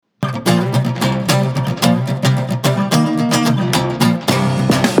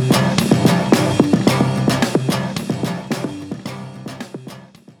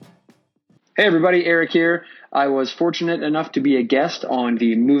Hey everybody, Eric here. I was fortunate enough to be a guest on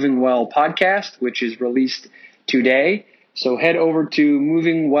the Moving Well podcast, which is released today. So head over to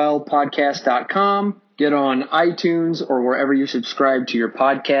movingwellpodcast.com, get on iTunes or wherever you subscribe to your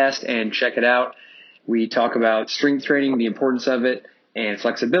podcast and check it out. We talk about strength training, the importance of it, and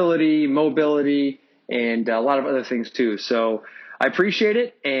flexibility, mobility, and a lot of other things too. So I appreciate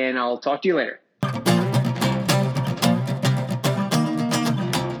it, and I'll talk to you later.